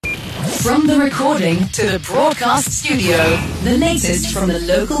From the recording to the broadcast studio, the latest from the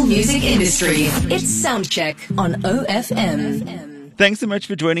local music industry. It's Soundcheck on OFM. Thanks so much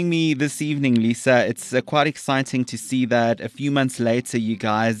for joining me this evening, Lisa. It's quite exciting to see that a few months later you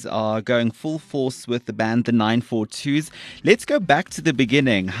guys are going full force with the band The 942s. Let's go back to the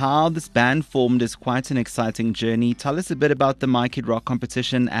beginning. How this band formed is quite an exciting journey. Tell us a bit about the My Kid Rock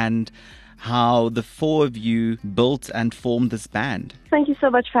competition and how the four of you built and formed this band. Thank you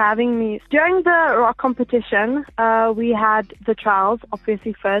so much for having me. During the rock competition, we had the trials.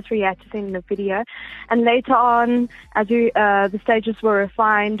 Obviously, first we had to sing the video, and later on, as the stages were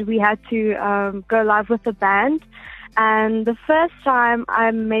refined, we had to go live with the band. And the first time I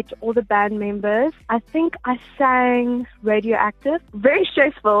met all the band members, I think I sang Radioactive. Very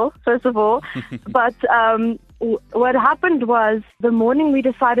stressful, first of all, but what happened was the morning we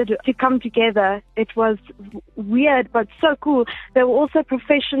decided to come together, it was weird but so cool. They were also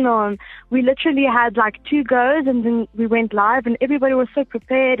professional, and we literally had like 2 goes and then we went live, and everybody was so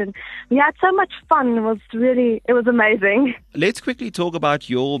prepared and we had so much fun. It was amazing. Let's quickly talk about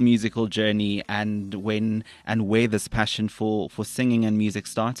your musical journey and when and where this passion for singing and music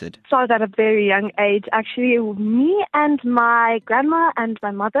started. Started at a very young age. Actually, me and my grandma and my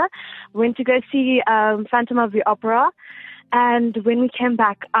mother went to go see Phantom of the Opera, and when we came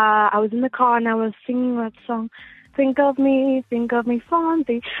back, I was in the car and I was singing that song, think of me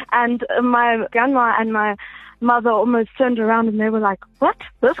fondly, and my grandma and my mother almost turned around and they were like, what?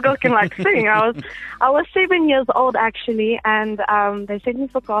 This girl can like sing. I was 7 years old actually, and they sent me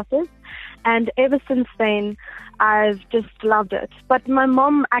for classes, and ever since then I've just loved it. But my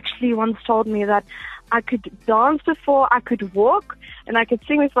mom actually once told me that I could dance before I could walk, and I could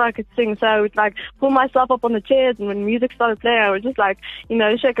sing before I could sing. So I would like pull myself up on the chairs, and when music started playing, I would just like,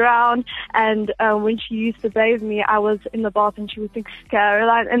 shake around. And when she used to bathe me, I was in the bath and she would sing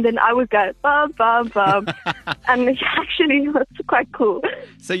Caroline, and then I would go bum bum bum, and actually it was quite cool.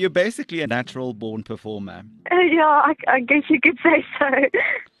 So you're basically a natural born performer. Yeah, I guess you could say so.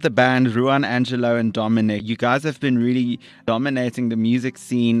 The band, Ruan, Angelo and Dominic, you guys have been really dominating the music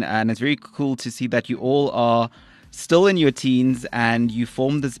scene, and it's very cool to see that you all are still in your teens and you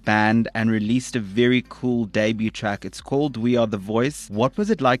formed this band and released a very cool debut track. It's called We Are The Voice. What was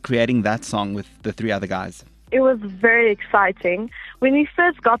it like creating that song with the 3 other guys? It was very exciting. When we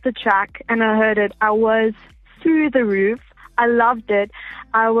first got the track and I heard it, I was through the roof. I loved it.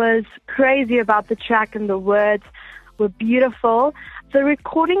 I was crazy about the track, and the words were beautiful. The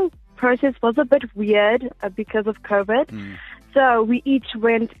recording process was a bit weird because of COVID. So we each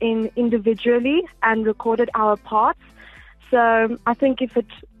went in individually and recorded our parts. So I think if it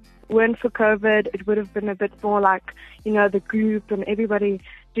weren't for COVID, it would have been a bit more like, the group and everybody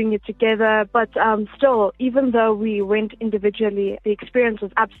doing it together. But still, even though we went individually, the experience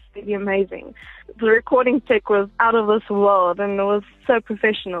was absolutely amazing. The recording tech was out of this world, and it was so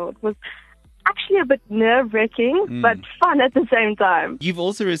professional. It was actually a bit nerve-wracking, but fun at the same time. You've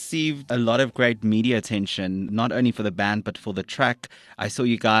also received a lot of great media attention, not only for the band, but for the track. I saw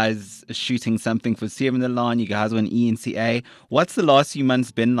you guys shooting something for Sierra Milan. You guys were on ENCA. What's the last few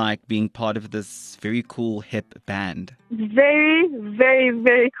months been like being part of this very cool, hip band? Very, very,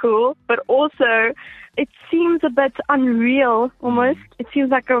 very cool, but also it seems a bit unreal almost. It seems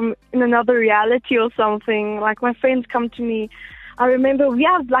like I'm in another reality or something. Like my friends come to me. I remember we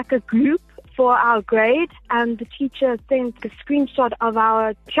have like a group for our grade, and the teacher sent a screenshot of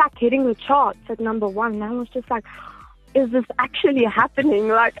our track hitting the charts at number 1, and I was just like, is this actually happening?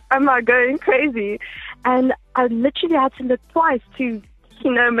 Like, am I going crazy? And I literally had to look twice to,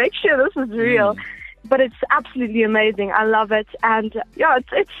 make sure this was real. But it's absolutely amazing. I love it. And yeah,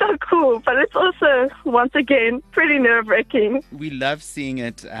 it's so cool. But it's also, once again, pretty nerve-wracking. We love seeing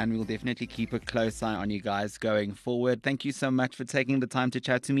it, and we'll definitely keep a close eye on you guys going forward. Thank you so much for taking the time to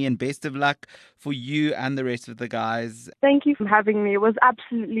chat to me, and best of luck for you and the rest of the guys. Thank you for having me. It was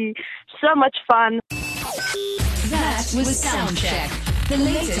absolutely so much fun. That was Soundcheck, the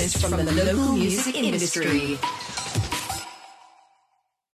latest from the local music industry.